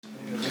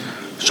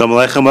Shalom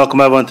Aleichem,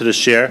 welcome everyone to the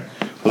share.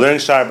 We're learning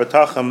Shar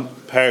B'Tacham,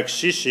 Parak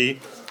Shishi,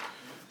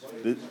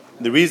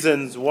 the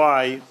reasons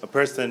why a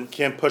person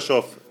can't push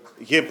off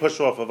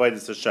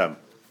Avodas Hashem.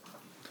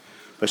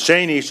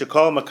 V'sheni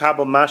shekol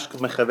makabel mashkin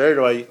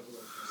mechaveroi,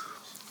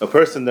 a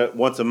person that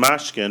wants a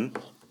mashkin,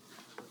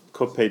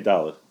 Kufpei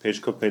Dalet,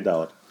 page Kufpei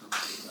Dalet.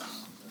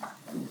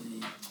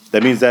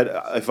 That means that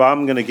if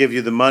I'm going to give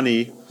you the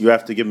money, you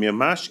have to give me a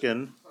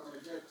mashkin.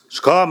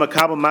 Shekol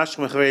makabel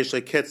mashkin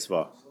mechaveroi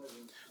kitzvah.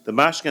 The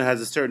mashkin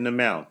has a certain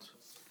amount.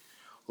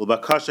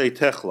 Ulbakasha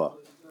techla,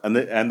 and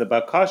the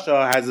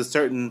bakasha has a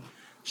certain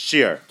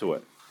shear to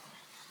it.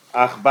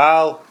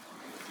 Achbal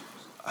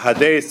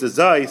hadeis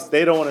zayis,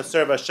 they don't want to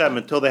serve Hashem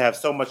until they have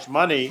so much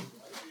money.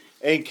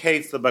 Ain't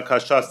case the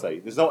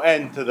bakashasai. There's no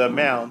end to the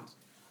amount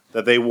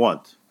that they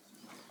want.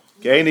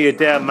 He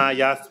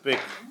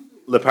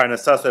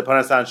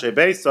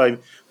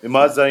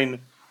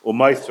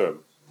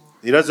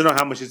doesn't know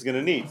how much he's going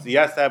to need. So he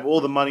has to have all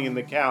the money in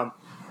the account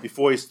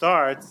before he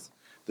starts.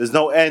 There's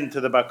no end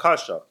to the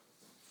bakasha.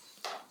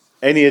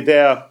 Any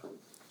idea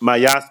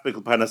mayaspik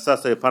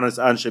panasasay panas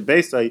anshe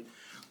beisay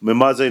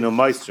mimazay no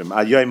maistrum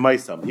ayoy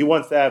maisam. He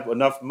wants to have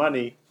enough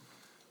money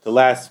to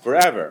last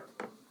forever.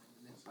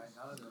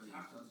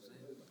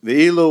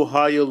 The ilu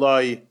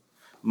hayulai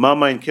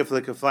mama in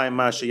kifle kaflayim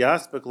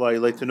mashayaspik loy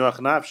leitunuach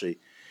nafshi.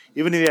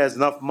 Even if he has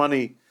enough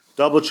money,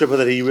 double triple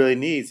that he really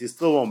needs, he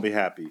still won't be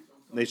happy.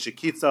 They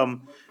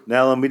shekitsam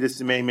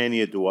nalamidis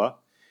many adua.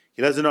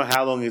 He doesn't know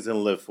how long he's going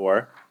to live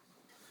for.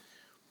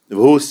 And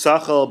his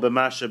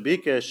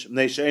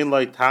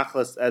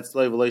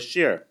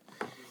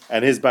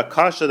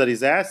bakasha that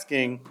he's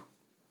asking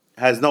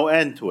has no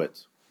end to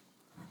it.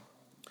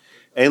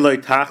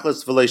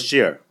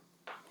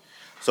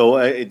 So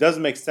it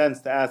doesn't make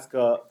sense to ask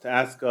a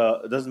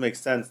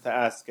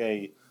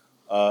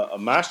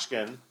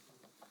mashkin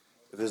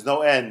if there's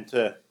no end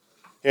to.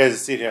 Here's a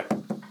seat here.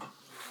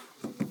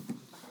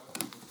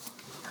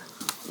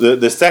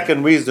 The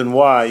second reason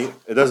why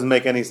it doesn't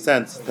make any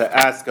sense to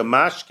ask a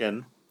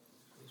mashkin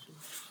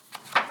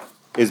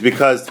is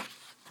because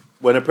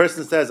when a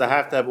person says, I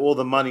have to have all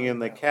the money in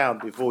the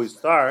account before we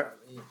start,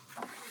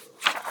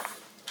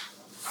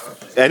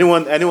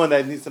 anyone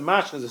that needs a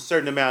mashkin is a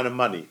certain amount of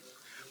money.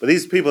 But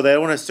these people, they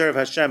don't want to serve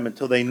Hashem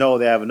until they know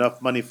they have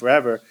enough money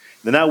forever.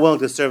 They're not willing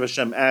to serve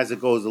Hashem as it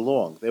goes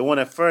along. They want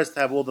to first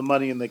have all the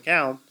money in the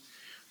account.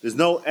 There's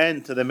no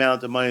end to the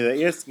amount of money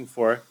they're asking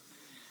for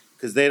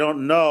because they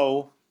don't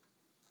know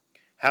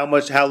how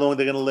long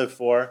they're going to live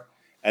for,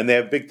 and they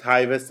have big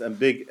taivas and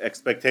big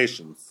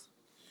expectations.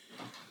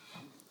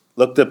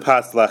 Look to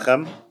Pas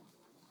Lachem.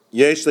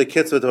 Yesh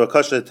lekitzvah to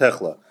akasha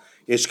techla.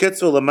 Yesh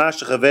kitzvah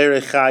lamash chavere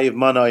chayiv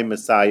manoi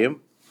mesayim.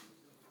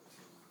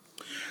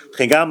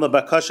 Chigam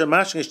lebakasha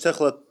mashkin yesh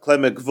techla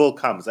klem gvul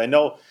comes. I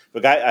know a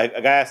guy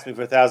asked me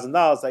for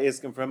 $1,000. I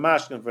asked him for a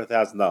mashkin for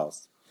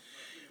 $1,000.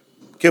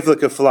 Kifle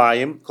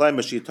keflayim klem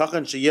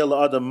shitochen sheyel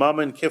adam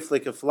mamen kifle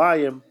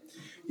keflayim.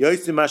 He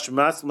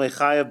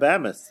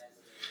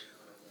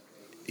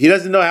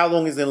doesn't know how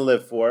long he's going to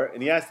live for,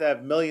 and he has to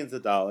have millions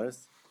of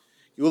dollars.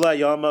 Maybe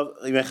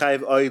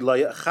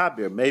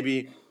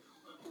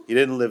he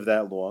didn't live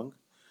that long.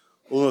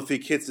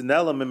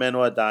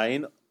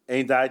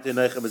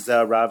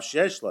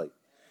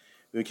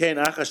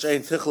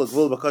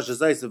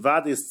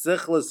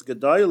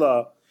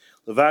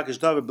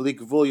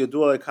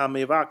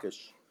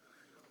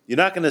 You're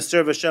not going to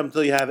serve Hashem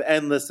until you have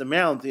endless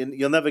amount, and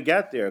you'll never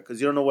get there because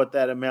you don't know what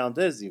that amount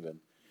is even.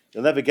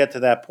 You'll never get to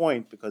that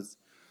point because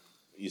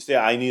you say,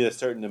 I need a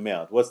certain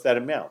amount. What's that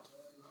amount?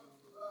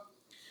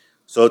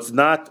 So it's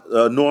not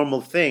a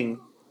normal thing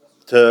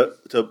to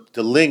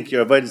link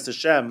your Avodas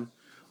Hashem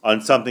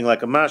on something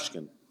like a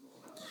mashkin.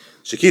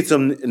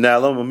 Shekitzum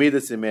nalom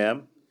umidas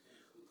imam.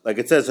 Like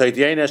it says,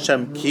 Haydiyin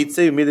Hashem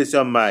kitzi umidas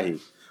yom mahi.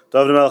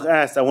 David Melech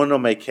asked, I want to know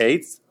my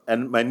kates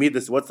and my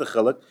midas, what's the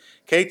chiluk?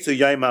 Ketzu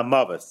Yom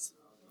HaMavis.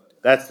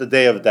 That's the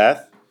day of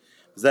death.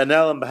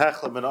 Zanelam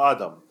b'hechlam and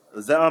Adam.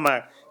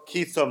 Zamar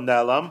Kitzom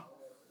Nelam.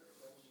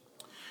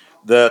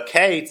 The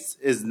Kates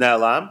is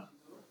Nelam.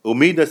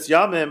 Umidas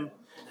Yamim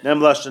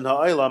Nemlashin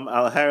Ha'olam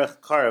Al Herech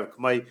Karev.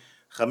 K'may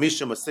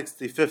Chamishim or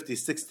 60, 50,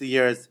 60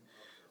 years.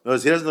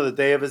 Notice he doesn't know the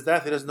day of his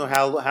death. He doesn't know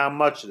how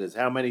much it is,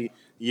 how many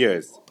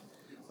years.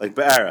 Like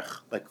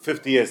Be'erech, like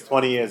 50 years,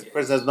 20 years. The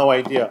person has no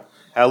idea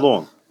how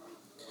long.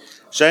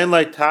 Shein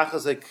like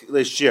tachas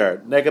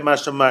leishir neged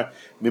mashamar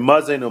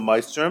mimazein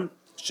u'maistrum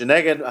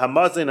sheneged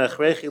hamazein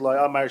achrechi lo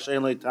amar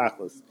shein like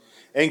tachas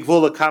en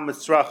gvul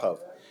kametz rachav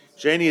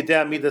shein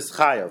yedem midas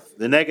chayav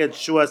the neged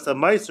shuas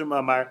hamaistrum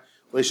amar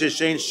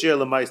leishein shir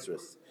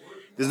lemaistris.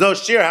 There's no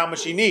shir how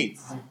much he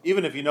needs,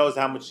 even if he knows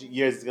how much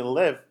years he's going to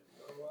live.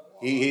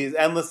 He's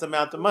endless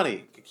amount of money.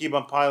 He can keep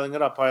on piling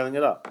it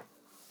up.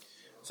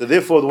 So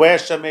therefore, the way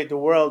Hashem made the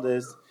world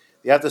is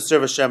you have to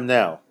serve Hashem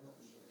now.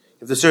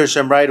 You have to serve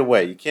Hashem right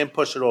away. You can't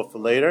push it off for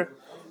later,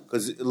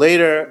 because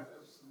later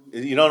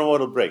you don't know what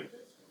it'll bring.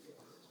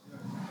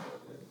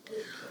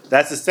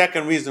 That's the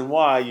second reason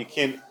why you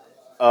can't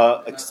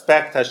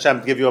expect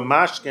Hashem to give you a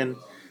mashkin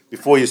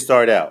before you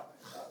start out.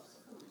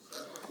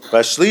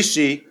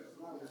 Vashlishi,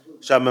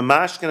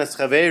 Shamamashkin as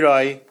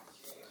Chaveroi,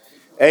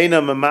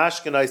 Eina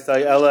Mamashkin I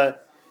say Ella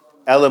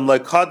Elam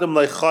Laikadam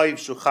Laichayv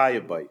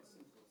Shuchayabai.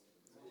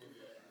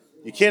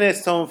 You can't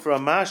ask someone for a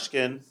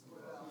mashkin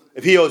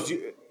if he owes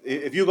you.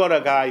 If you go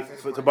to a guy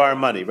to borrow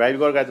money, right? You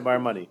go to a guy to borrow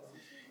money,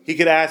 he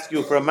could ask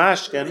you for a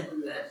mashkin,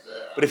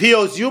 but if he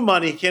owes you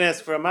money, he can't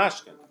ask for a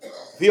mashkin.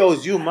 If he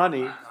owes you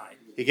money,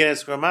 he can't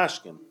ask for a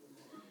mashkin.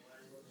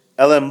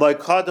 Elam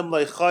Laikadam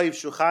Laichayv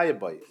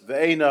Shuchayabai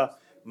Ve'ena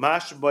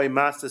Mashboy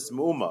Masas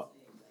Mu'uma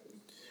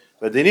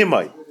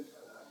V'Dinimai.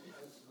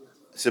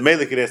 So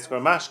Mele could ask for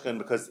a mashkin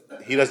because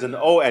he doesn't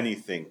owe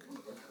anything.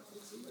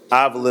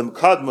 But the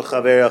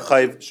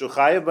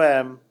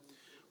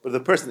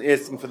person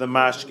asking for the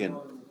mashkin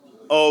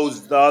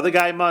owes the other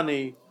guy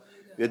money.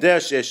 Even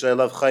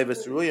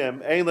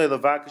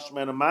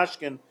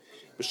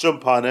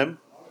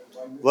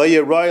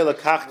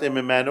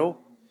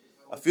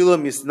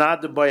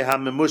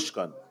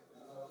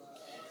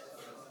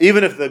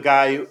if the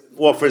guy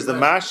offers the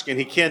mashkin,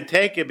 he can't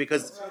take it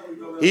because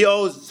he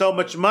owes so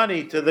much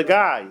money to the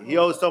guy. He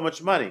owes so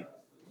much money.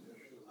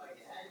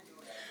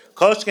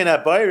 The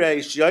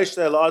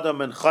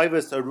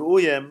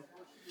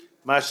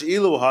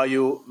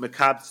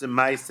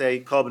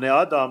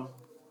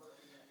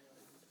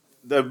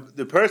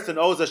person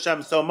owes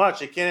Hashem so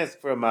much, he can't ask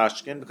for a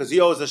mashkin because he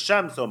owes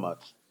Hashem so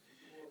much.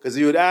 Because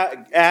he would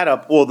add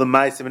up all the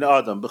maisim in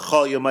Adam.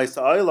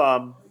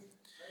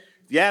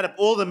 If you add up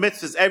all the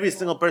mitzvahs every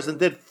single person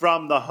did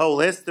from the whole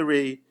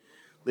history,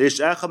 even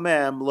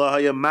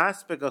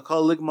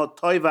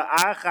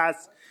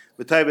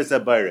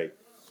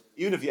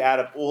if you add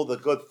up all the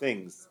good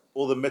things,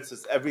 all the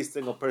mitzvahs every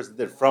single person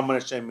did from when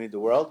Hashem made the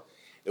world,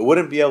 it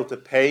wouldn't be able to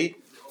pay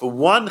for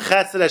one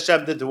chesed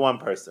Hashem did to one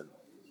person.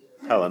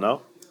 Hell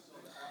no.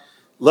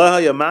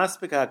 Why?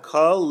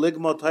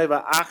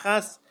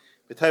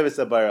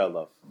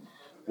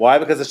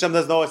 Because Hashem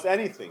doesn't owe us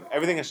anything.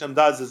 Everything Hashem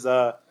does is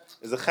a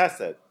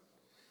chesed.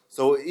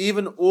 So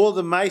even all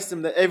the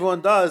maisim that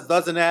everyone does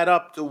doesn't add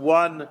up to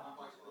one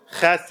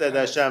chesed that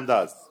Hashem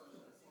does.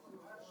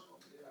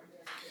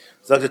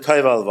 Sagt der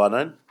Teuvel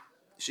Alvanan,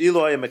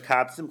 Shilu ayem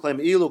mekapsim, claim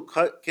ilu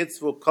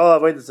kitzvu kol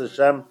avodas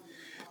Hashem,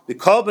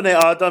 b'kol b'nei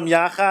Adam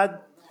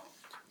yachad,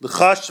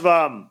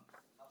 l'chashvam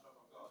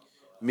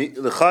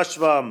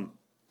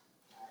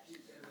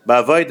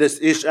b'avodas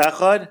ish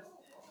echad.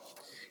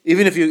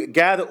 Even if you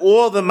gather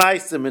all the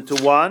maisim into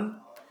one,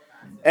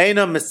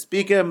 einam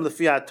mespikem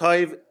l'fi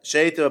ha'toiv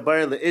she'etu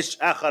abayir le'ish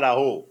echad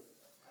ahu.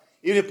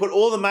 Even if you put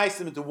all the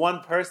maisim into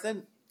one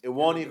person, it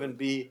won't even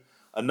be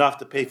enough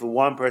to pay for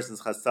one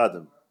person's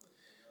chasadim.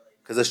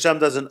 Because Hashem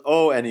doesn't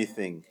owe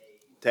anything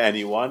to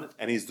anyone,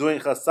 and He's doing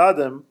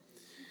chasadim,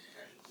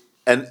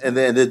 and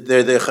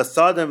they're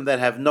chasadim that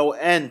have no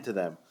end to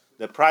them.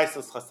 They're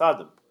priceless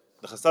chasadim.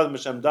 The chasadim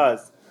Hashem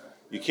does,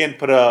 you can't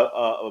put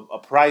a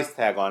price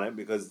tag on it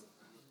because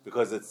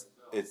it's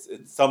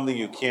something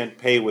you can't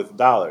pay with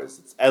dollars.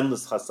 It's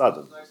endless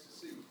chasadim.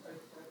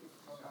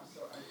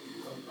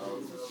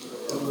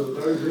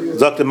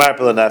 Dr.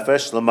 Marpel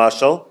Nefesh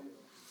Lamashal.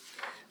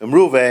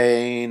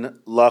 Ruvain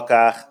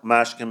lakach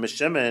mashkin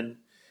mishimin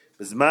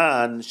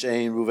b'zman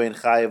shein Ruvain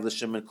chayev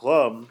l'shimin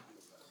klum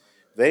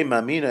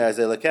ve'mamina as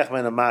a lekech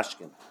men a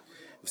mashkin.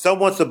 If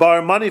someone wants to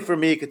borrow money from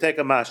me, he could take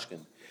a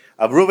mashkin.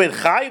 Av Ruvain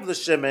chayev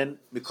l'shimin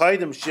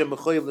mikaydim shim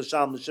mechayev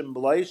l'sham l'shimin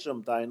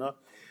b'layishim taina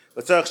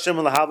v'tzarich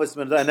shimin l'havos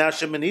min and now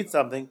Shimon needs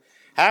something.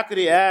 How could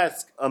he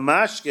ask a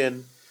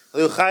mashkin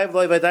l'yu chayev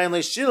loy v'dayin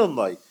le'shilim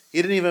loy?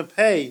 He didn't even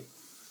pay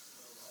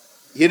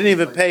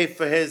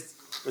for his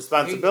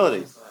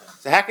responsibilities.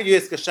 So how could you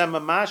ask Hashem a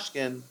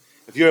mashkin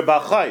if you're a Baal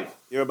Chayv?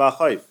 You're a Baal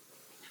Chayv.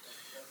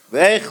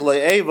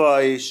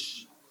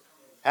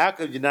 How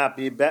could you not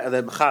be better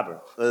than Mechaber,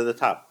 the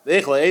top?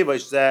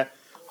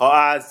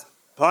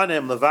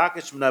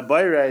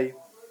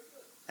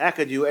 How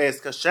could you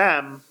ask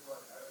Hashem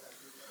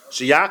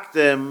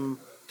Sheyaktim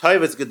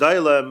Toivus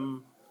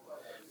Gedolim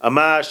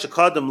Amar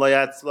Shekadim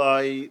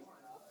Layatzlai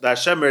that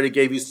Hashem already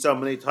gave you so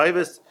many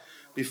Toivus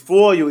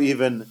before you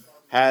even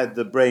had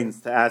the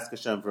brains to ask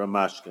Hashem for a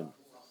mashkin.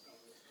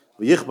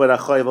 You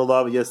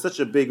have such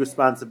a big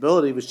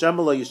responsibility. And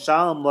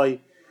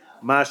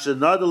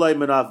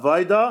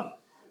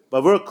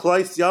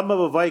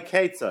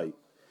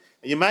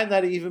you might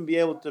not even be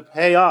able to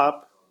pay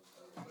up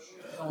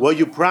what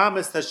you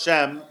promised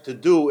Hashem to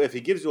do if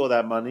He gives you all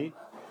that money,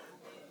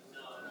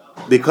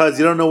 because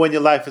you don't know when your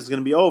life is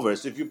going to be over.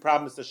 So if you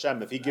promise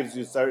Hashem, if He gives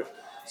you a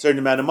certain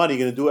amount of money,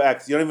 you're going to do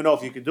X, you don't even know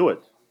if you can do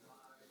it.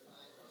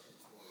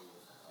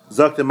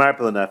 Zakta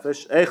Marpel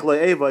Nefesh,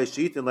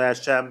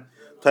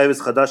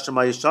 Tayvis Chadashim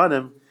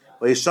Ayishanim,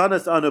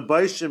 Vayishanas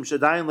Anubayshim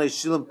Shadayin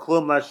Leishilim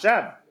Klum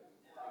Lashem.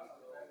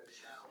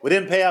 We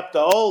didn't pay up the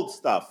old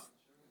stuff.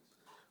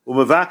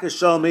 Umavakish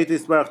Shalom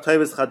Eitis Baruch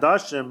Tayvis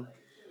Chadashim,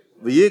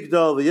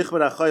 Vayigdol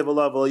Vayichmer Achayv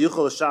Allah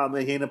Vayichol Shalom.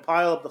 He can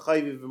pile up the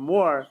chayv even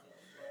more.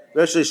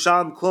 Veshli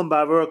Shalom Klum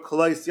Bavur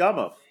Kolais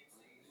Yamav.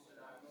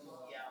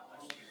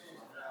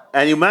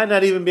 And you might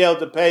not even be able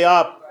to pay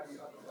up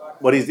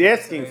what he's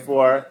asking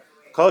for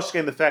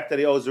Koshkin, the fact that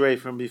he owes already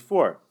from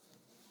before.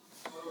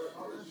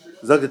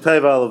 Zog the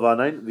Taiva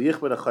Alavanain, the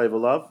Yichbid Achayv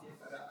Alav.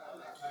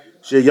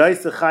 She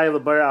Yaisa Chayv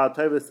Labar Al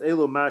Taivas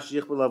Elu Mash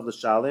Yichbid Alav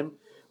L'Shalim,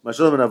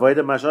 Mashalim and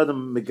Avoida,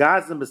 Mashadam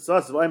Megazim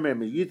Besos of Omer,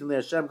 Meyitin Le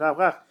Hashem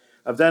Kavach,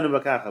 Avdanu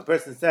Bakacha. A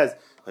person says,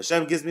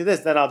 Hashem gives me this,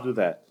 then I'll do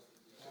that.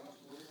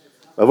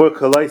 Bavur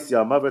Kalais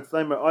Yama, but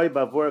Slimer Oy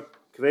Bavur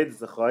Kved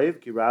Zachayv,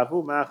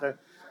 Kiravu, Macher,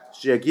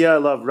 Shiagia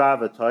Alav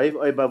Rava Taiv,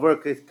 Oy Bavur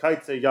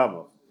Kaitzer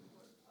Yama.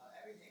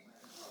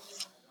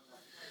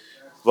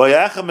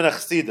 Vayachem and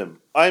Achsidim,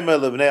 Aymer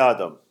Lebnei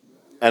Adam.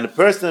 And a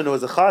person who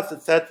was a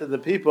chassid said to the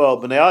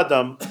people, Bnei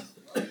Adam,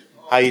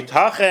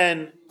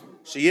 Hayitachen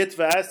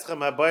sheyitva eschem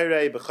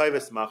habayrei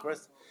b'chayves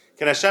machras.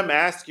 Can Hashem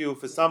ask you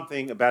for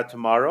something about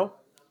tomorrow?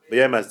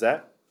 B'yem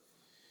hazeh.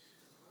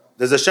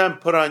 Does Hashem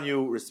put on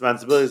you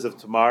responsibilities of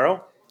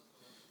tomorrow?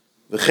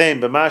 V'chein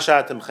b'ma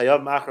shatem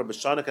chayav machra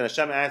b'shana. Can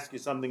Hashem ask you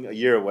something a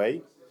year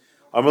away?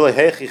 Amrulay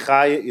heichi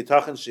chay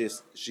yitachen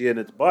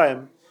sheyenit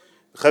b'hem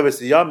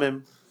b'chayves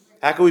yamim.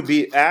 How can we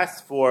be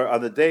asked for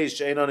on the days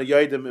she'ein on a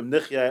yodim im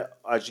nichya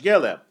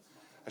ashgelem?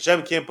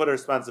 Hashem can't put a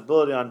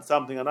responsibility on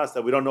something on us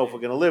that we don't know if we're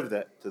going to live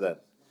that to then.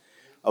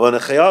 We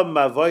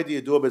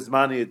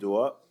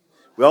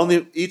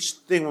only each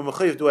thing we're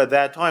mechayiv do at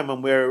that time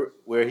when we're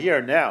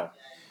here now.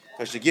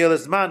 When it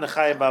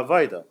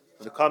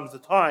comes to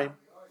time,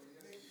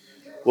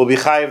 we'll be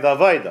chayiv the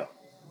avodah.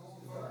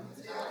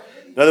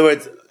 In other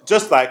words,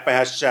 just like by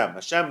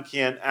Hashem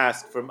can't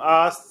ask from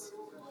us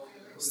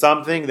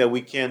something that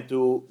we can't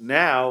do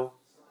now,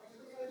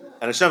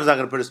 and Hashem's not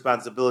going to put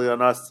responsibility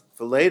on us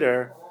for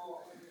later,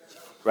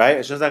 right?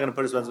 Hashem's not going to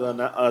put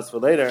responsibility on us for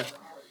later,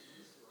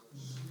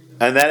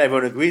 and that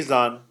everyone agrees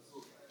on.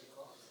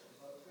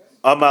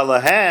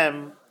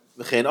 Amalahem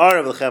v'chein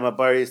arav lechem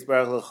abari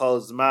yisbarach l'chol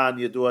zman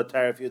yadua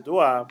tarif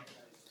yadua.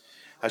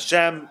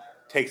 Hashem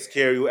takes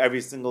care of you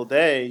every single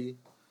day.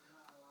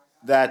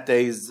 That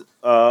day's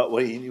what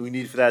we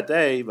need for that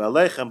day.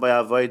 V'alechem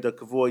b'avodah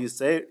kavua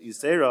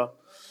yisera.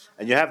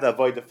 And you have that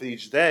avodah for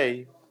each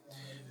day.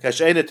 Just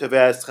like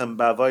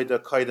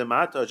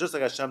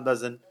Hashem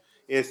doesn't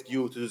ask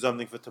you to do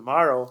something for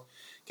tomorrow.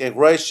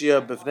 You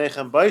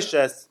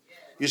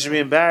should be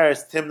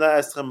embarrassed that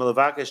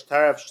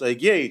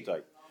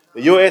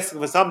you're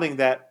asking for something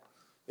that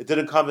it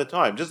didn't come to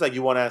time. Just like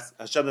you want to ask,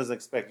 Hashem doesn't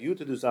expect you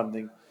to do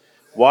something.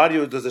 Why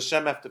does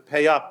Hashem have to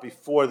pay up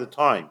before the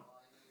time?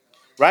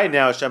 Right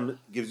now, Hashem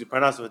gives you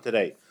parnasa for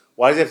today.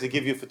 Why does He have to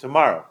give you for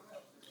tomorrow?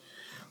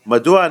 Why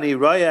are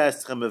you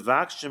asking for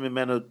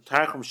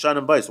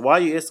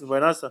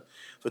parnasa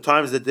for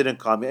times that didn't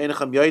come? You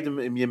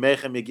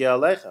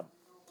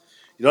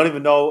don't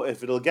even know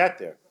if it'll get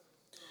there.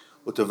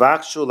 You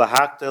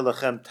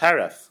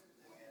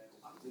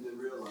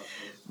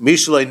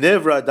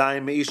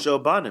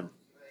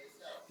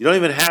don't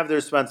even have the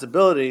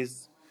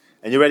responsibilities,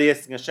 and you're already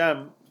asking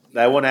Hashem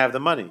that I want to have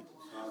the money.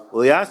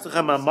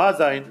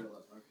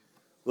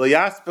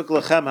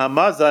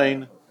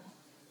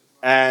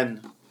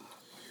 And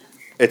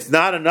it's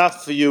not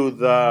enough for you,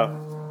 the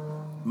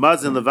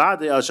mazin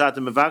levade al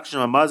shatem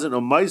mevakshim hamazin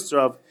or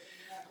meistrav,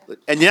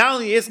 and you're not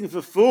only asking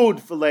for food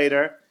for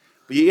later,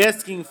 but you're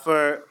asking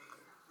for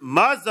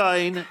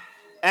mazin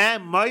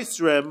and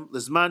meistrim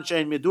l'zman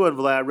shein meduan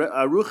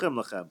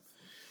v'la'aruchem lachem.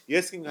 You're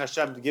asking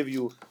Hashem to give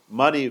you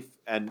money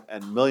and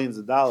millions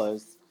of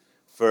dollars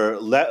for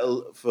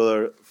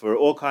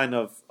all kind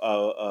of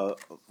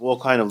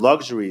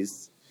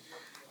luxuries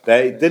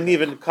that didn't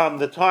even come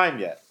the time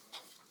yet.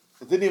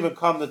 It didn't even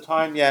come the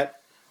time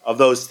yet of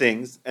those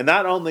things, and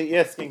not only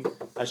asking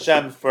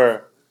Hashem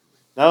for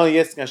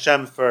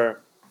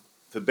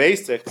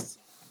basics,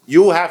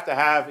 you have to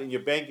have in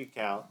your bank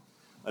account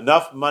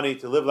enough money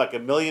to live like a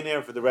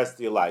millionaire for the rest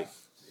of your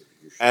life.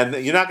 And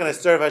you're not going to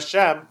serve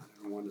Hashem.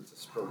 You're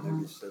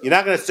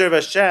not going to serve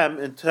Hashem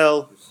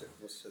until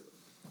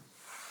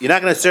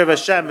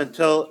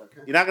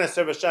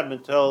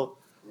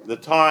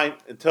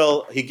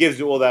He gives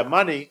you all that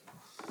money.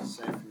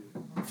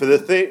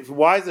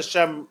 Why is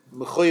Hashem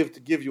mechuyev to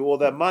give you all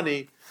that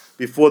money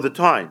before the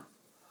time?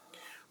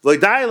 You're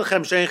not doing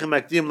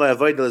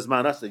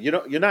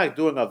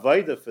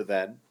avodah for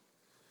them.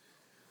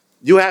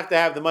 You have to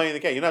have the money in the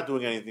account. You're not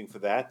doing anything for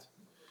that.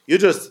 You're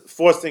just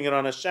forcing it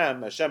on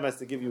Hashem. Hashem has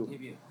to give you,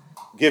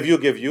 and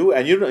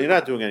you're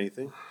not doing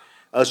anything.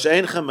 And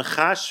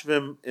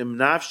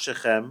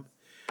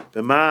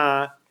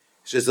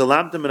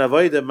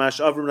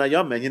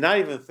you're not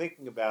even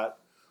thinking about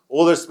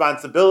all the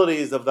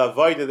responsibilities of the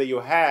avodah that you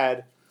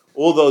had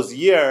all those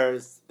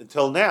years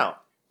until now.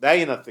 That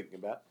you're not thinking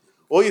about.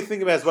 All you're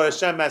thinking about is what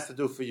Hashem has to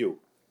do for you.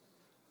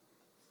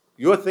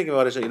 You're thinking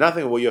about Hashem. You're not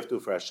thinking about what you have to do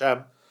for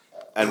Hashem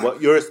and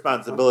what your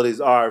responsibilities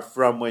are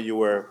from when you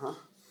were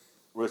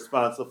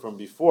responsible from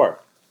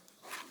before.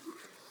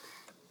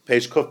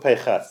 Page Kuf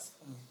Peches.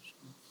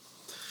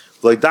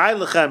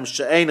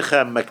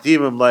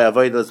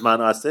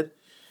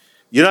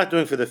 You're not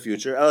doing for the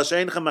future.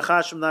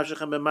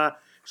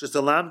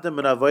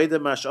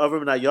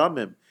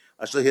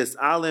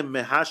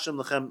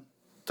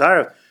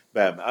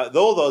 Bam.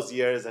 All those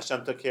years,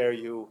 Hashem took care of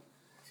you,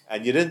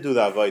 and you didn't do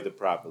the avodah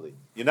properly.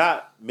 You're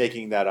not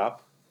making that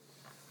up.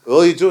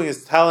 All you're doing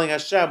is telling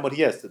Hashem what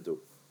He has to do.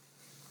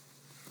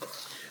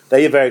 That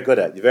you're very good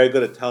at. You're very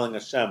good at telling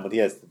Hashem what He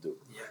has to do.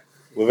 Yeah.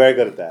 We're very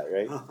good at that,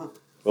 right?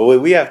 But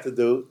what we have to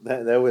do,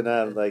 that we're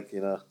not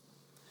we're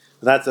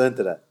not so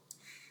into that.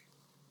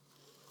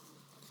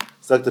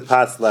 So the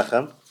Pas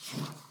Lechem.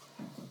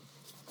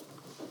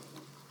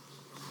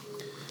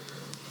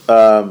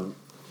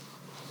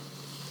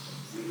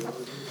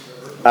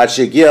 עד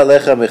שהגיע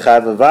אליכם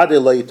אחד ובדי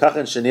לא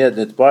ייתכן שנהיה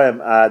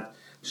נתבוים עד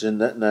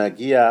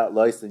שנגיע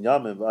לא יסן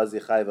ימים ואז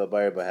יחי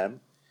ובר בהם.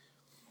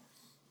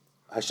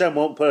 Hashem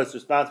won't put us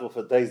responsible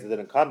for days that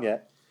didn't come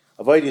yet.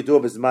 Avoid Yedua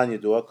b'zman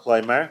Yedua.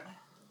 Kloimer.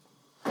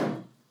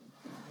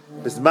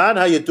 B'zman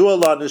ha-Yedua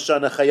lanu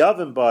shana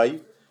chayavim bai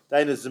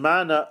dainu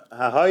zman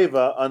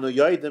ha-haiva anu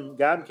yoidim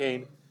gam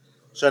kein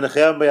shana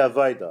chayavim bai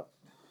avoida.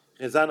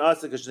 Chizan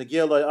asik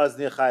shnagia lo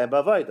azni chayavim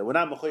bai avoida. We're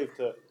not mechuyev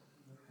to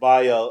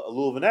buy a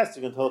lulav and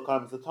estig until it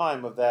comes the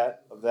time of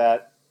that.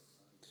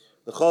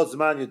 The chol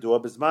zman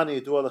Yedua b'zman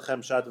Yedua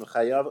lechem shadim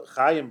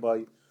chayim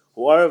bai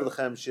hu arav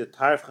lechem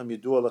shetarfchem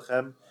Yedua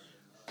lechem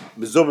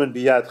Mizumin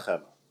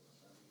biyadchem.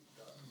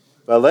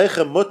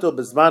 V'aleichem mutal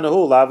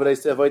b'zmanahu lavrei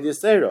sevoid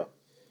yisera.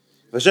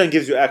 If Hashem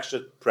gives you extra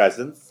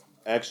presents,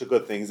 extra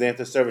good things, they have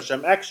to serve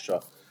Hashem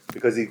extra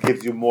because He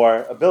gives you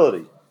more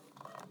ability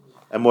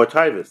and more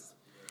taivus.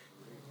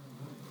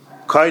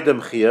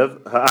 Kaidem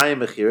chiyav ha'ayim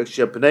mechirik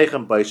shia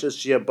pneichem baishas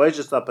shia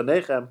baishas la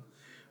pneichem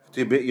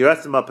to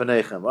yiresim al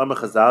pneichem. Amar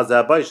Chazal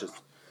zeh baishas.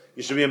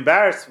 You should be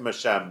embarrassed from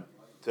Hashem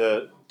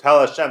to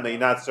tell Hashem that you're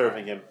not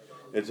serving Him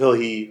until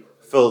He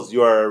fills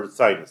your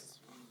sinus.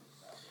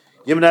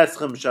 Yimna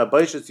eschem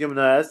shabayshus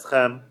yimna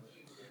eschem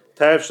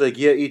tarif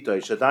shlegia itoy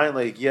shadayin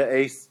legia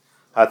eis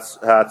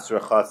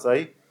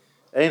hatzrachasai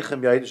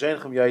einchem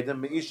yaidim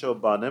meisha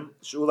banim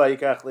shula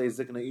yikach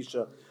leizikna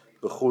isha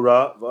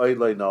bechura v'oid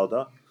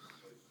leinalda.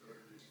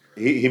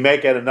 He may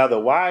get another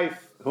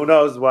wife. Who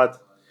knows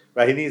what?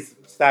 Right? He needs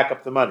to stack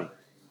up the money.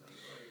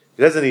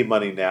 He doesn't need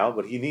money now,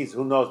 but he needs.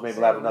 Who knows? Maybe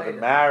he'll have another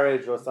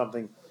marriage or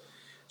something.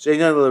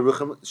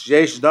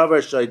 Sheyesh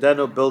davar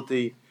shaydenu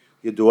bilti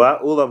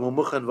yedua ulam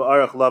humuchen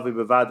v'arach lavi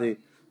bevadi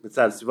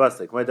mitzad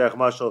sivasek. K'may derech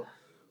mashal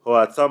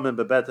hoatzamim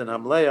bebeten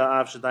hamleya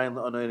av shadayin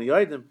l'onayin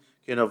yoidim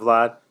kin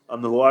avlad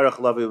am huarach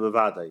lavi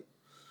bevadi.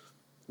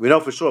 We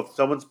know for sure if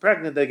someone's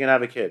pregnant, they can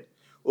have a kid.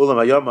 Ulam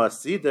hayoma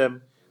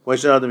asidim k'may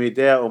shenadam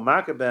yidea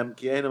umakabem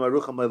ki einam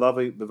arucham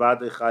le'lavi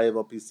bevadi chayev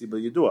al pisi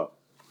b'yedua.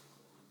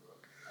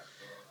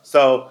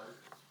 So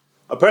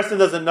a person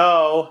doesn't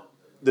know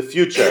the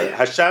future.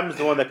 Hashem is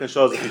the one that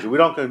controls the future. We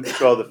don't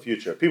control the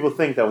future. People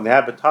think that when they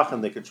have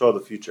betachan, they control the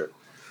future.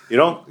 You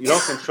don't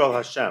control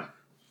Hashem.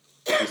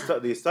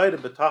 The side of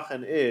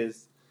betachan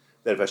is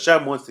that if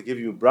Hashem wants to give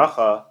you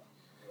bracha,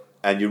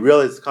 and you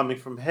realize it's coming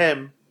from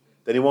Him,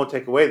 then He won't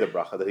take away the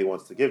bracha that He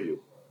wants to give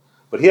you.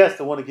 But He has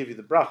to want to give you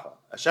the bracha.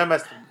 Hashem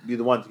has to be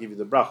the one to give you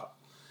the bracha.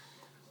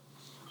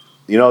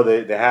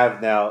 They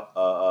have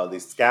now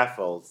these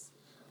scaffolds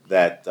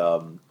that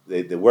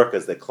the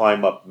workers that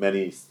climb up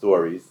many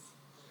stories.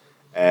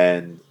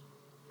 And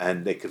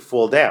they could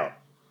fall down,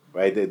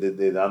 right?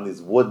 They're on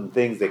these wooden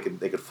things. They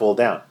could fall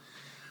down.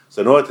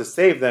 So in order to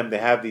save them, they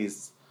have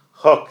these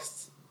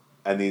hooks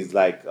and these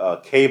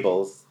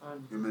cables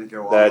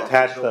that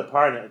attach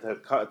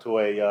to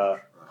a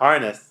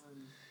harness,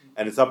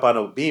 and it's up on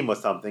a beam or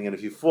something. And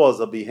if he falls,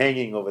 he'll be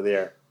hanging over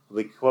there. He'll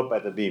be caught by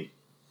the beam.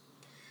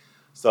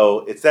 So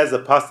it says a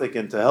pasuk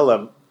in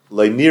Tehillim,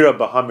 "Le'nira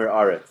b'hamir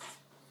aretz."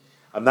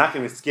 I'm not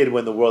going to be scared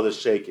when the world is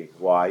shaking.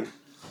 Why?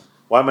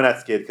 Why am I not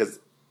scared? Because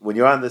when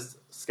you're on this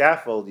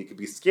scaffold, you could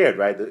be scared,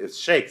 right? If it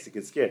shakes, you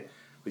get scared.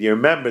 But you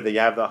remember that you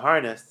have the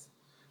harness,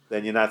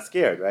 then you're not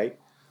scared, right?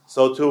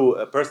 So too,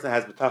 a person that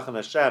has betachan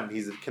Hashem,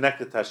 he's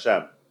connected to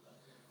Hashem.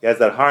 He has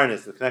that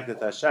harness that's connected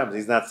to Hashem.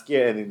 He's not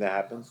scared of anything that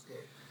happens.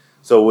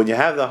 So when you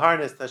have the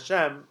harness to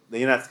Hashem, then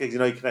you're not scared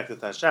because you're connected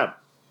to Hashem.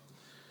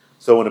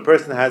 So when a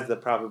person has the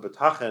proper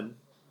betachan,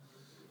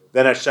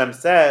 then Hashem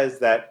says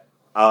that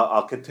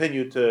I'll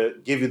continue to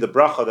give you the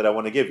bracha that I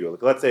want to give you.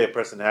 Let's say a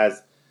person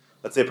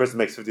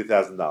makes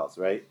 $50,000,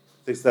 right?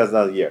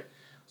 $60,000 a year.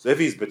 So if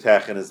he's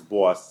betach and his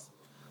boss,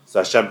 so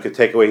Hashem could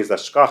take away his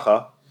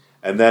ashkacha,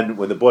 and then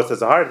when the boss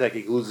has a heart attack,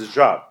 he can lose his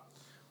job.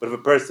 But if a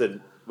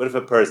person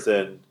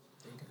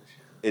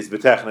is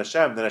betach and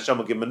Hashem, then Hashem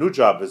will give him a new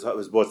job if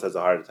his boss has a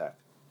heart attack,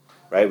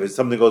 right? If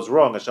something goes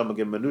wrong, Hashem will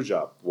give him a new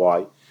job.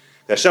 Why?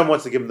 Because Hashem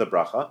wants to give him the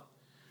bracha,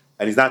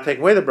 and He's not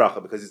taking away the bracha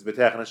because he's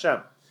betach and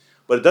Hashem.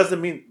 But it doesn't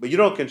mean, but you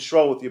don't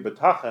control with your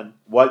betachan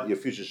what your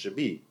future should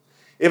be.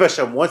 If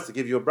Hashem wants to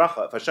give you a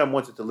bracha, if Hashem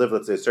wants you to live,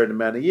 let's say, a certain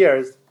amount of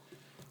years,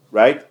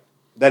 right,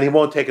 then He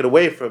won't take it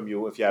away from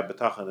you if you have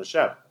betachan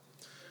Hashem.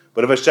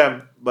 But if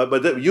Hashem,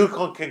 but you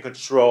can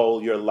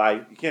control your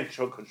life. You can't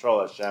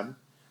control Hashem.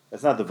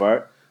 That's not the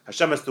word.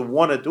 Hashem has to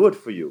want to do it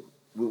for you.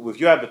 If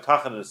you have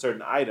betachan in a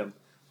certain item,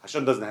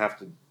 Hashem doesn't have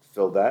to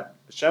fill that.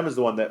 Hashem is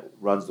the one that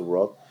runs the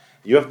world.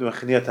 You have to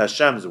mechaniyat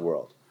Hashem's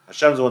world.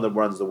 Hashem's the one that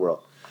runs the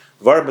world.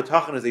 The word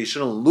betachan is that you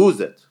shouldn't lose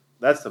it.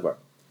 That's the word.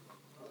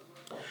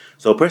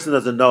 So a person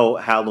doesn't know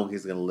how long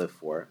he's going to live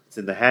for. It's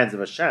in the hands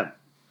of Hashem.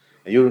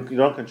 And you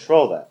don't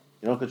control that.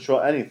 You don't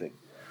control anything.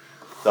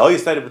 The whole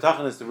side of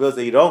B'tachon is to realize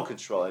that you don't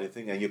control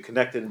anything and you're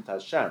connected into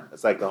Hashem.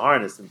 It's like the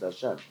harness into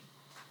Hashem.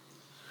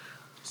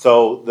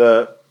 So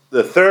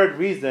the third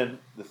reason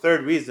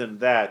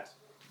that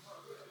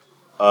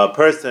a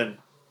person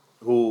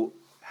who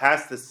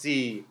has to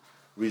see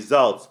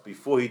results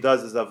before he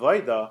does his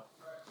avodah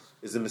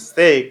is a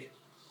mistake,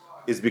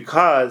 is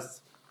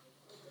because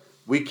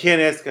we can't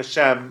ask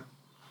Hashem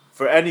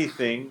for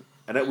anything,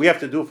 and we have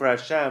to do for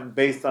Hashem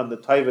based on the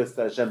taivas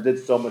that Hashem did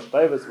so much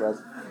taivas for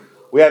us.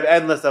 We have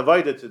endless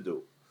avodah to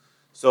do.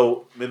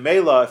 So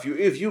Mimela,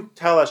 if you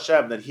tell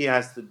Hashem that He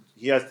has to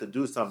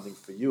do something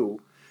for you,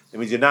 it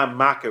means you're not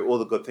makir all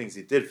the good things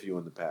He did for you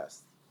in the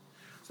past.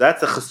 So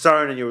that's a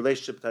chasarn in your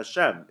relationship to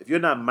Hashem. If you're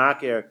not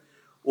makir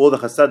all the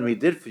chasadim He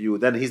did for you,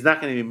 then He's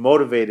not going to be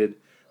motivated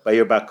by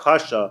your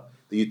bakasha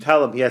that you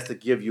tell Him He has to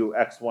give you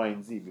X, Y,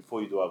 and Z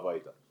before you do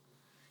avodah.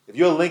 If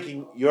you're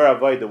linking your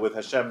avodah with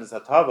Hashem's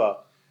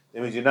hatava,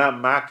 it means you're not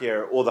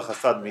makir all the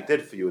chasadim He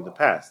did for you in the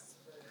past.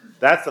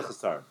 That's the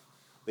chasarn.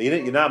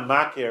 You're not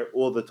makir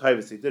all the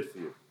taivas He did for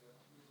you.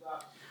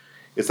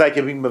 It's like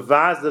you're being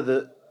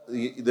mavazda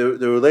the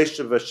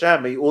relationship of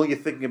Hashem. All you're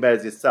thinking about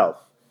is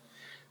yourself.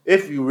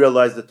 If you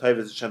realize the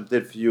taivas Hashem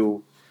did for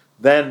you,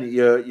 then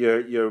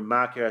you're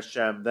makir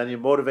Hashem. Then you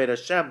motivate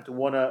Hashem to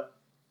want to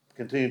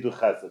continue to do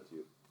chesed to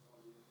you.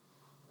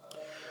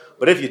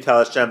 But if you tell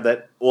Hashem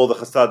that all the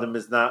chasadim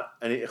is not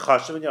any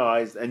chashem in your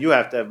eyes, and you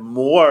have to have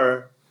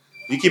more,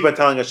 you keep on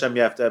telling Hashem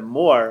you have to have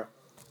more,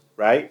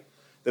 right?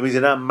 That means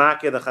you're not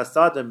makir the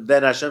chasadim,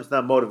 then Hashem's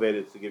not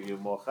motivated to give you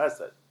more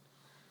chesed.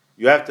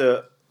 You have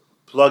to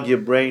plug your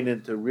brain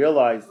in to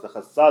realize the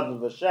chasadim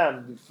of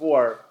Hashem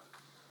before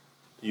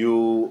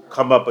you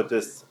come up with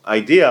this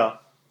idea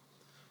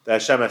that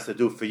Hashem has to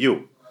do for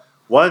you.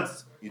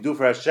 Once you do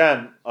for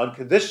Hashem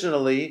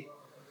unconditionally,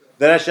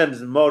 then Hashem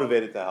is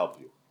motivated to help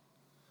you.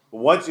 But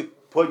once you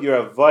put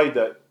your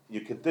avodah, you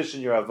condition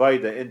your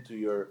avodah into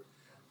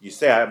you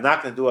say, I'm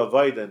not going to do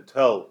avodah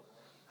until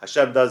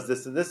Hashem does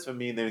this and this for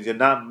me, and then you're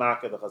not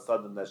makir the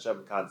chasadim that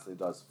Hashem constantly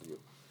does for you.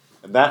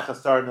 And that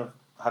chasarn of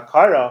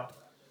hakara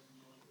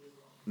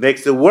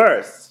makes it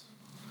worse,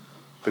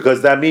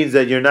 because that means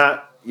that you're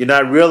not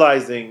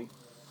realizing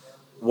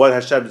what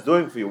Hashem is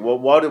doing for you.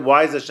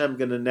 Why is Hashem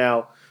going to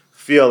now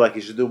feel like He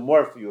should do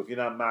more for you if you're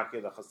not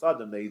makir the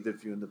chasadim that He did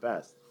for you in the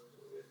past?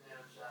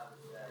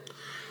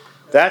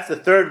 That's the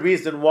third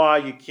reason why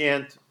you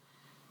can't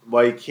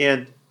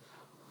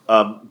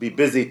be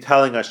busy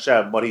telling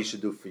Hashem what He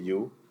should do for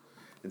you.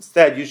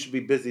 Instead, you should be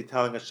busy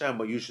telling Hashem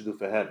what you should do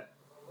for Him.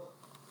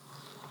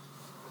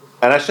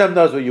 And Hashem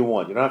knows what you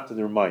want. You don't have to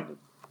remind Him.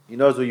 He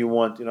knows what you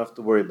want. You don't have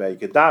to worry about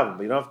it. You can daven,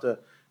 but you don't have to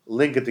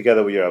link it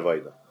together with your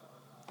avodah.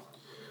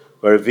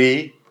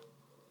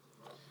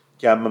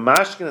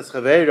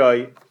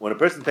 When a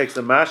person takes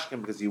a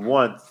mashkin because he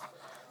wants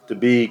to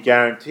be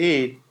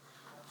guaranteed,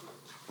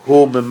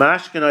 there's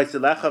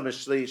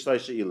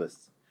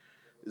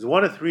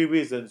one of three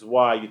reasons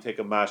why you take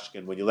a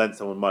mashkin when you lend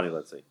someone money,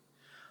 let's say.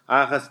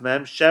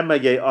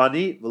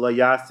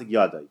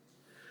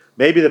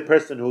 Maybe the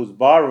person who's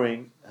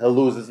borrowing, he'll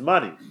lose his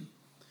money.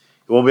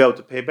 He won't be able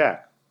to pay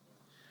back.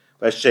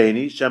 Even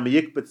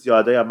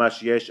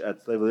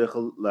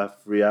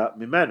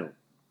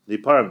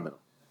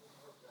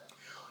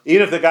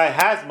if the guy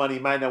has money, he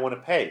might not want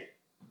to pay.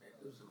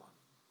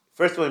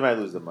 First of all, he might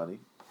lose the money.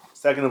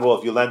 Second of all,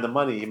 if you lend the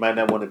money, he might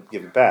not want to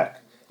give it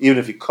back, even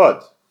if he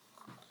could.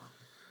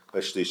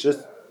 Maybe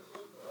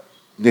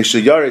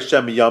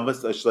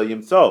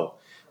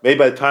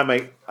by the time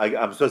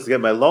I'm supposed to get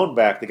my loan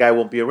back, the guy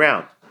won't be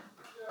around.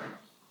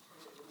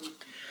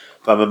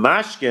 If I'm a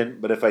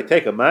mashkin, but if I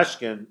take a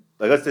mashkin,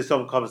 like let's say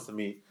someone comes to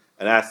me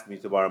and asks me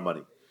to borrow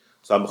money,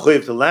 so I'm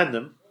mechuyev to lend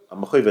him.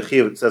 I'm mechuyev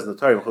it says in the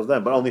Torah, mechuyev to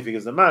lend, but only if he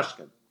gives a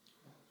mashkin.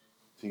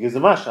 If he gives a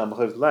mashkin, I'm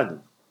mechuyev to lend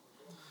him.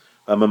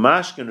 I'm a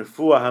mashkin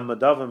refuah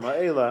hamadavim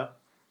ha'ela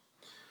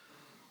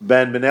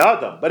ben bnei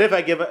adam. But if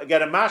I get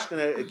a mashkin,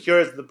 it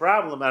cures the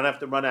problem. I don't have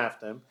to run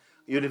after him.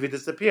 Even if he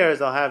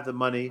disappears, I'll have the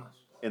money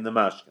in the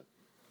mashkin.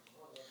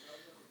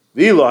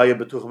 But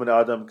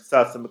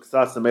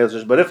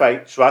if I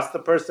trust the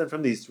person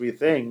from these three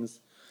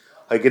things,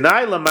 it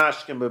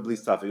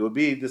would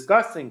be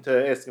disgusting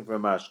to ask him for a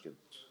mashkin.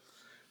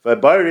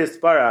 But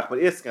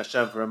asking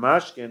Hashem for a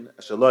mashkin,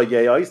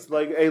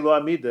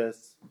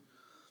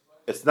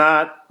 it's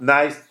not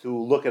nice to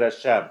look at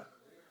Hashem.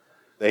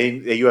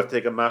 You have to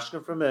take a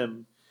mashkin from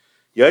Him.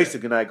 The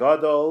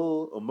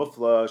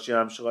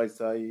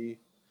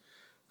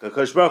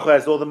Kodesh Baruch Hu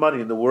has all the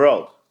money in the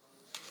world.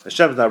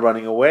 Hashem's not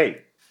running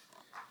away.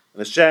 And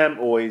Hashem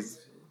always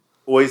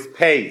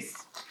pays.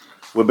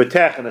 We're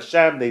betech and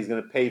Hashem that He's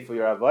going to pay for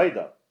your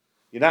avodah.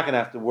 You're not going to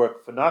have to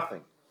work for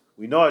nothing.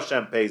 We know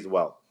Hashem pays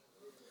well.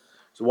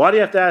 So why do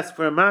you have to ask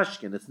for a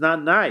mashkin? It's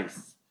not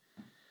nice.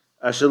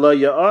 Ashallah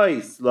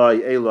ya'ois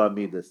loy elo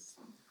amidus.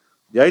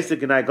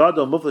 Ya'isik gnai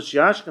gadol mufla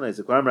shiashkana is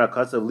a kramar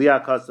akasav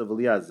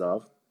liya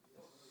zav.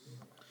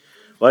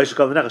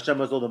 Hashem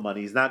has all the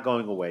money. He's not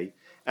going away.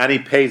 and he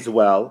pays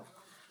well.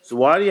 So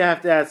why do you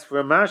have to ask for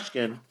a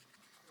mashkin?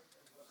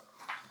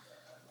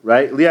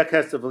 Right? Liya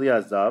kesav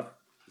liya zav.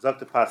 Zav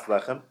to pas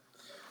lechem.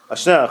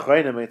 Ashna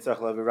achreinim eitzach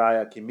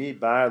leviraya kimi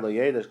bar lo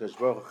yedesh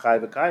kashbroch chay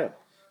v'kayim.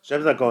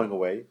 Hashem's not going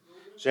away.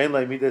 Shein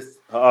le'midis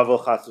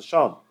ha'avol chas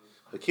v'shalom.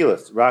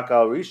 Akilas rak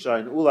al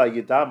rishayin ula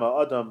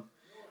yidama adam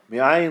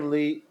mi'ayin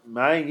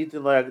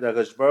yitin lo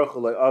kashbroch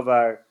lo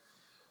avar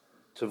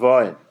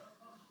tavoyin.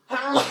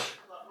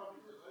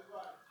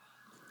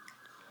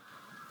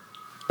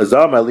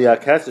 Azam aliyah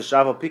kesav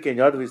shaval pikein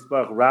yadav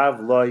yisparach rav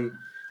loy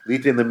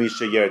litin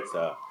lemisha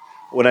yertza.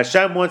 When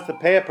Hashem wants to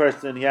pay a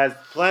person, He has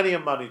plenty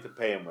of money to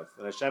pay him with,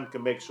 and Hashem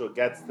can make sure it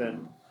gets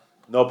them,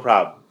 no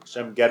problem.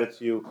 Hashem get it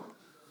to you,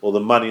 all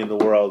the money in the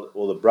world,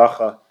 all the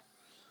bracha.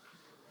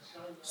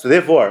 So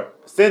therefore,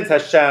 since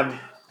Hashem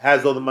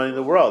has all the money in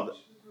the world,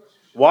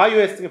 why are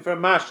you asking for a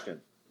mashkin?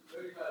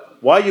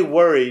 Why are you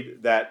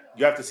worried that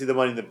you have to see the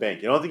money in the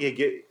bank? You don't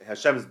think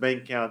Hashem's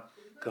bank account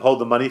can hold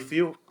the money for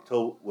you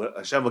until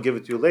Hashem will give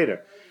it to you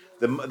later?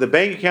 The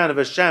bank account of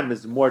Hashem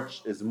is more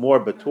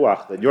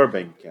betuach than your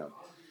bank account.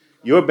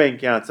 Your bank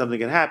account, something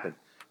can happen.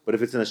 But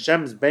if it's in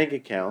Hashem's bank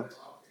account,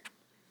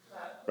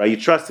 right, you're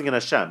trusting in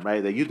Hashem,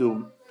 right, that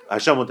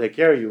Hashem will take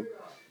care of you.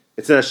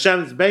 It's in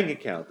Hashem's bank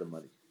account, the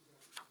money.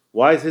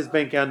 Why is His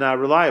bank account not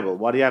reliable?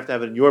 Why do you have to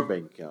have it in your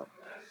bank account?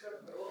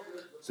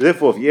 So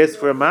therefore, if you ask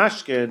for a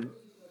mashkin,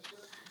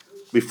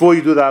 before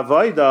you do the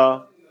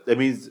avodah, that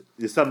means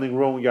there's something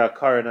wrong with your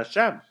akar in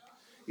Hashem.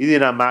 Either you're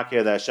not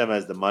makir that Hashem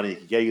has the money, He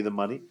can get you the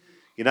money.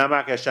 You're not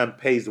makir Hashem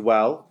pays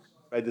well,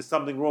 right? There's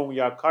something wrong with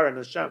your akar in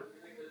Hashem.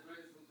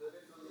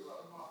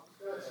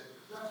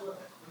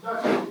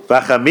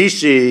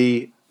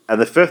 V'chamishi, and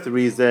the fifth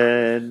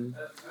reason,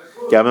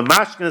 if you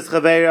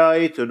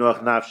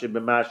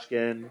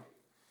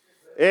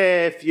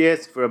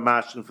ask for a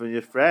mashkin from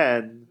your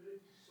friend,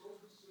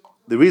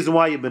 the reason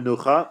why you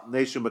menucha,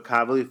 neshu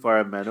makaveli for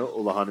a menu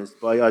ulahanis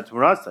by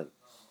atmarasai.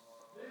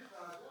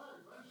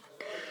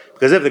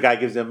 Because if the guy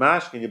gives you a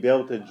mashkin, you'll be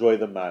able to enjoy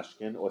the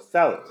mashkin or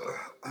sell it.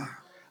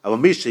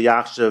 Avamisha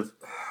yachshav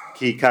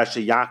ki kasha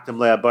yaktem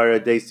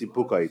le'abara desi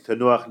pukai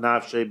tanuach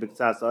nafshei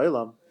b'ktsas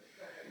oilam.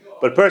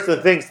 But a person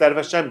thinks that if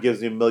Hashem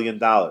gives me $1 million,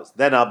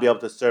 then I'll be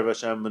able to serve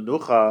Hashem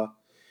menucha.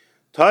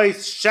 Tois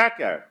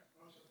sheker.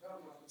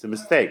 It's a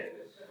mistake.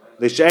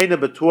 L'she'ena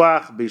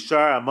betuach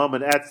b'shar amam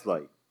and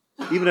etzloi.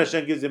 Even if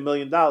Hashem gives you $1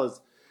 million,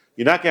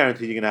 you're not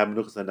guaranteed you're going to have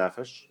menuchas and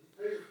nefesh.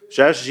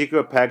 Shesh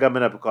shikra pegam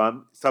and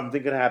epikam.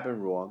 Something can happen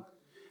wrong.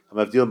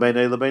 Hamavdil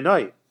beinay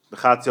lebeinay.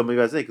 B'chatz yom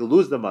yivaznik. You can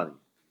lose the money.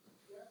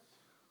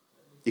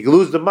 You can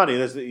lose the money.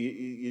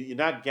 You're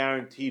not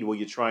guaranteed what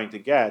you're trying to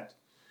get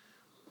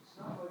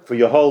for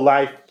your whole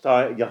life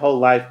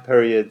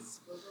periods.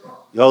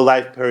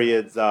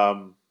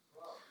 Hana.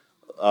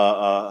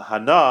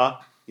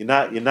 You're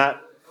not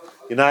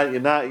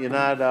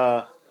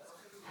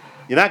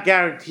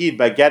guaranteed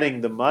by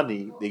getting the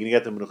money that you're going to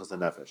get the menuchas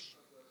nefesh.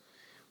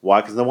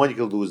 Why? Because number one, you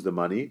can lose the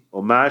money.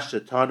 Omash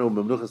shetanu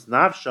menuchas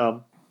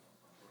nafsham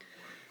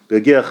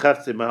be'gir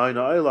cheftzei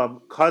me'hayna olam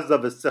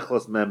kazav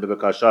v'sichlos mem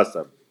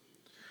b'bekashasam.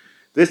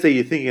 This day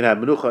you think you can have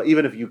menucha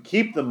even if you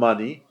keep the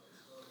money.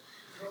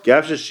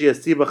 Gavsha shia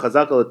siba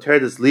chazaka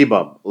l'terdis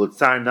libam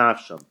l'tzar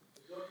nafsham.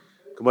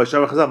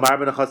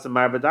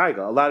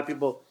 A lot of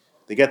people,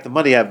 they get the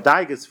money, have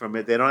daigas from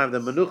it. They don't have the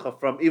menucha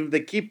from, even if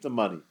they keep the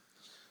money.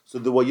 So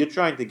what you're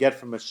trying to get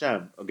from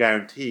Hashem, a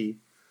guarantee,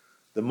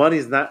 the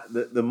money's not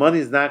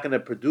going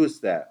to produce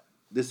that.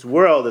 This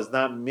world is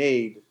not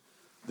made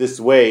this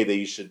way that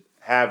you should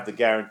have the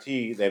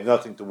guarantee. They have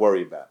nothing to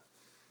worry about,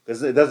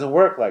 because it doesn't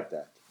work like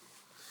that.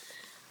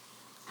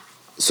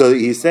 So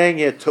he's saying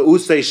here,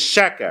 Ta'usei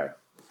Sheker.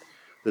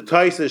 The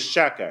Tais is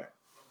Sheker.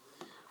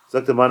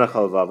 Zok the Manach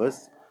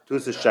Halvavas.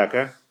 Ta'usei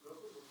Sheker.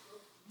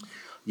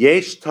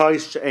 Yesh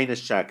Tais She'ein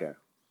Sheker.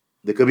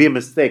 There could be a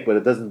mistake, but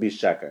it doesn't be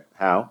Sheker.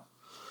 How?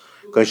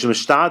 Let's say I'm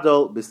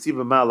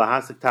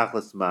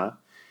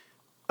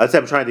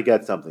trying to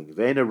get something. I'm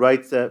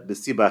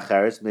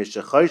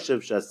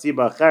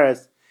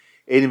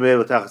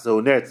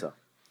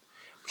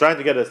trying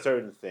to get a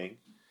certain thing,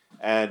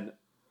 and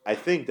I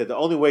think that the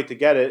only way to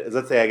get it is,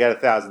 let's say I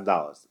get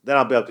 $1,000. Then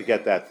I'll be able to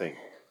get that thing.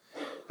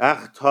 And I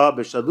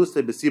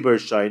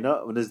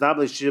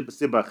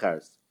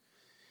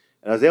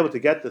was able to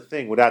get the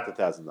thing without the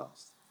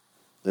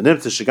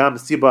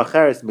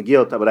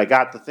 $1,000. But I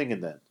got the thing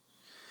in that.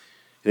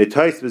 And it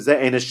ties with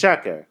that ain't a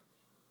sheker,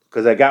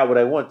 because I got what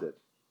I wanted.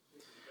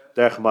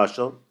 Let's say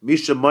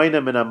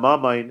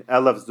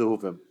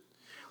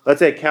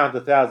I count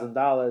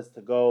 $1,000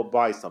 to go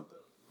buy something.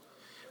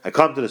 I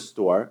come to the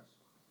store,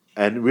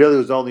 and really it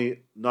was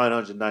only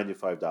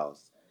 $995.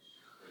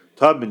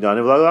 It was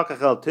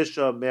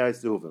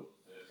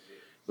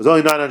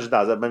only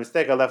 $900. By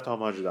mistake, I left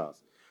home $100.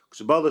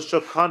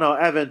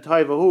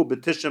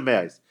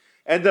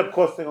 Ended up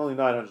costing only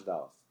 $900.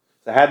 So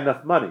I had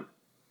enough money.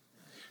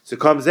 So it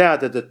comes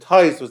out that the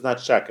tais was not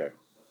sheker.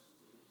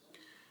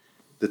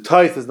 The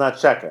tais is not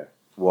sheker.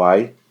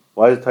 Why?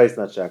 Why is the tais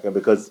not sheker?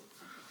 Because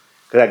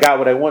I got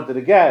what I wanted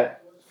to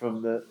get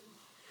from the.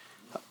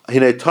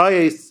 Hine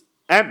toyes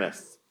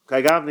emes.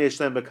 Kaigav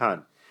ne'eshlem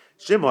bekan.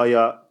 Shim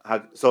haya.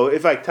 So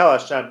if I tell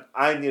Hashem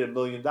I need $1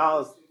 million,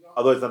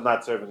 otherwise I'm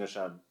not serving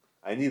Hashem.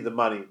 I need the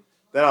money,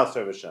 then I'll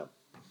serve Hashem.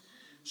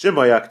 Shim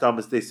haya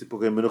k'tamas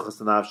de'sipukei menuchas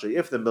hanafesh.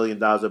 If the $1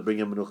 million are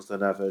bringing menuchas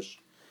hanafesh,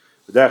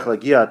 v'derech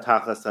lagia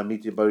tachas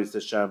hamiti baris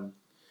Hashem.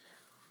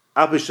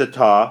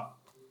 Abishatah.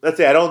 Let's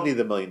say I don't need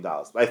the $1 million,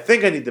 but I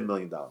think I need the $1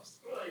 million.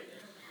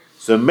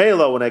 So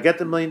Mela, when I get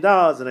the $1 million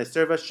and I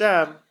serve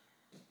Hashem,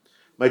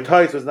 my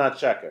toys was not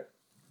sheker.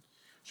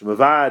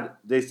 Shemavad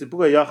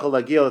de'sipuga yachal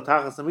lagia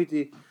l'tachas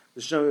hamiti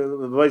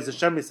baris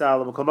Hashem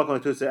misal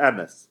l'makom to say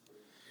emes.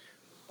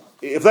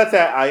 If let's say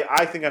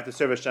I think I have to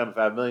serve Hashem if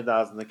I have $1 million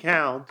in the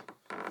account,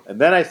 and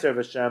then I serve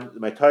Hashem,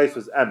 my toys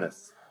was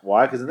emes.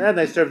 Why? Because in the end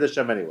I served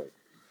Hashem anyway.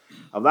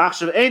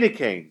 Amlachshav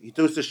Einikain, he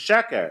took a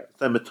sheker.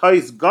 It's a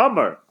metois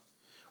gomer.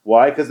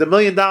 Why? Because the $1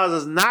 million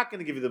is not going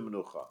to give you the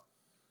menucha.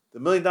 The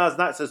 $1 million is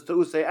not. It says to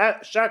usay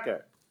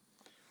sheker.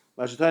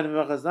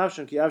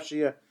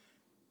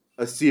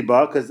 A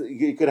siba, because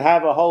you could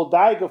have a whole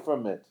daiga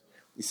from it.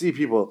 You see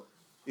people,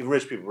 even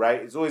rich people,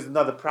 right? It's always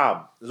another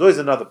problem. There's always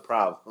another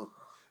problem.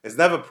 It's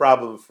never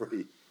problem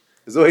free.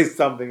 There's always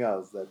something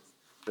else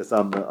that's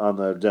on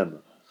the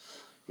agenda.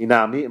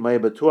 Inami, may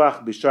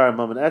betuach bishar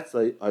mamen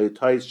etzlei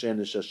hayutais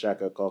sheinish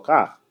sheker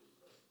kolkach.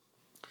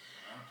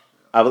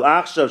 Aval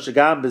achshav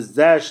shagam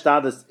bezeh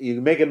shtadus. You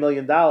can make $1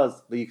 million, but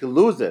you can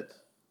lose it.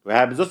 It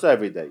happens also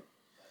every day.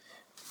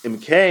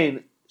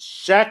 Imkain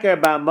sheker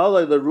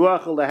ba'amalei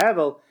leruach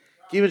lehevel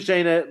kivin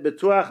sheina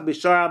betuach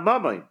bishar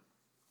mamen.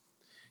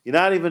 You're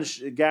not even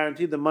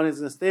guaranteed the money is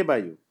going to stay by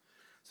you. It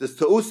says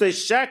to usay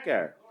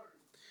sheker.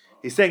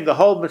 He's saying the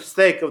whole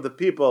mistake of the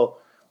people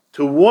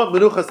to want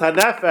menuchas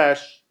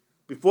hanefesh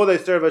before they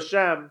serve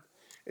Hashem,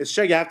 it's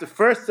you have to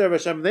first serve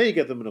Hashem, and then you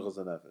get the menuchas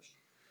hanefesh.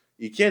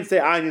 You can't say,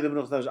 I need the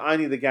menuchas hanefesh, I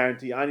need the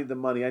guarantee, I need the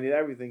money, I need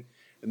everything,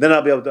 and then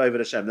I'll be able to avoid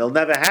Hashem. It'll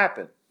never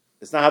happen.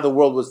 It's not how the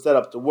world was set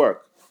up to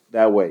work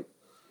that way.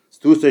 It's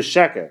to say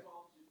sheker.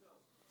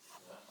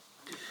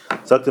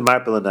 Zok to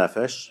marpel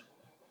hanefesh.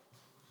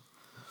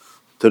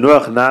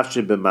 Tenuach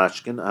nafshi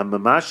b'mashkin,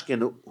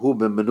 ha-mamashkin hu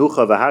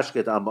b'menucha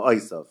v'hashket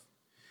al-ma'oisav.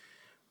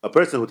 A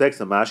person who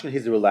takes a mashkin,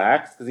 he's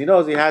relaxed, because he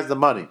knows he has the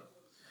money.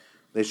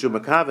 They should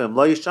makavim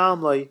lo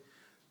yisham lo.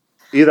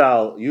 Either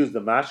I'll use the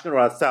mashkin or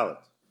I'll sell it.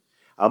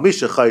 Al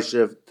misha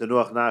chayshiv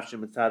tenuach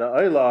nafshim mitzada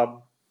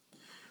oilam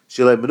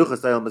shilei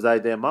menuchas oilam mazay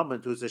dey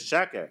moment who's a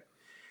sheker.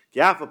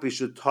 Kiafal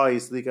pishu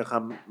tois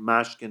likach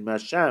mashkin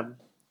mashem.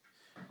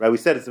 Right, we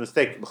said it's a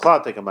mistake.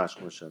 B'chlal take a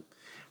mashkin mashem.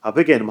 I'll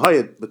pick in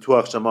m'hayit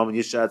betuach shamam and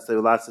yishat say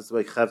ulatzis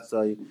way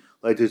chevtzai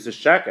like who's a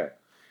sheker.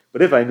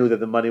 But if I knew that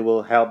the money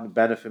will help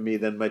benefit me,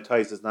 then my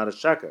tois is not a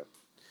sheker.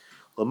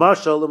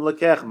 Let's say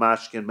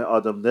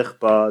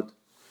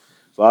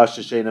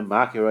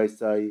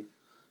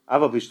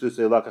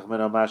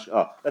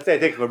I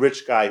take from a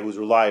rich guy who's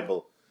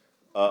reliable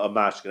a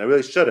mashkin. I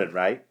really shouldn't,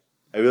 right?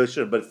 I really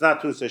shouldn't. But it's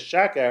not to say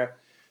shaker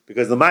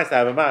because the mice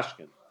have a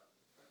mashkin.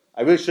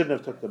 I really shouldn't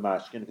have took the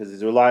mashkin because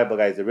he's a reliable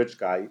guy, he's a rich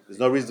guy. There's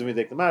no reason for me to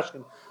take the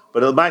mashkin,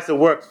 but the mice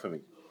works for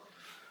me.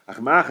 Not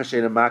only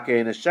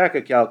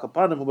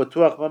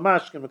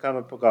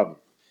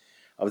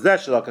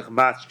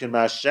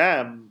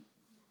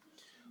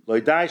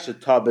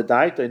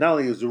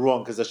is it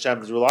wrong because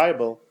Hashem is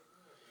reliable,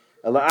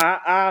 gam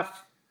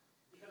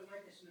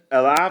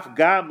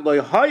lo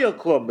yhayel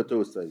klum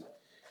betusay.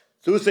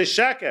 Tusay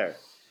sheker.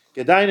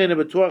 Kedayin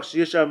betuach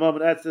sheyishav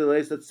mamen etzel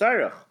leisat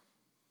tzarich.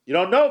 You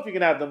don't know if you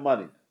can have the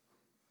money.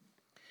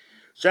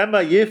 Shema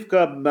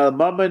yifka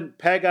mamen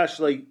pegash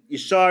le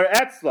yishar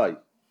etzlai.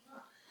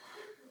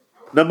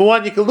 Number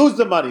one, you can lose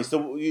the money,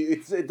 so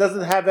it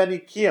doesn't have any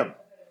kiyum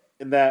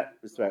in that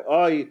respect.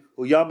 Or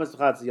who yamas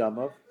chatz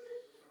yamav.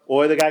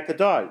 Or the guy could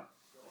die.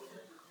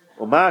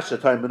 So and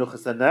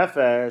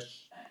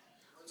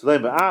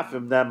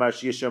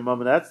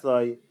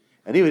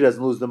even he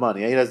doesn't lose the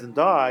money, he doesn't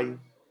die.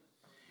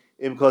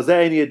 You don't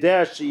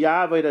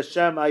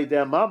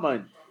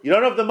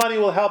know if the money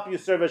will help you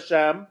serve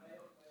Hashem.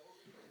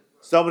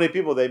 So many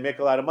people, they make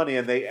a lot of money,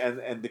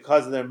 and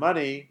because of their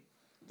money,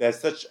 there's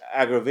such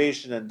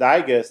aggravation and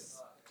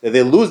daigus that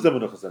they lose the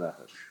menuchas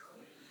hanefesh.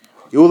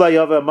 So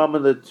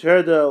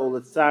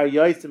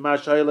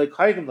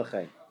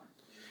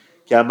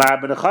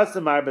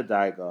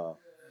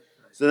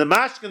the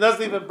mashkin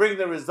doesn't even bring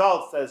the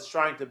results that it's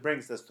trying to bring.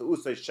 It says to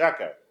usay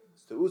sheker.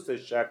 It's to usay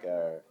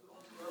sheker.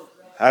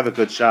 Have a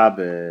good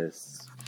Shabbos.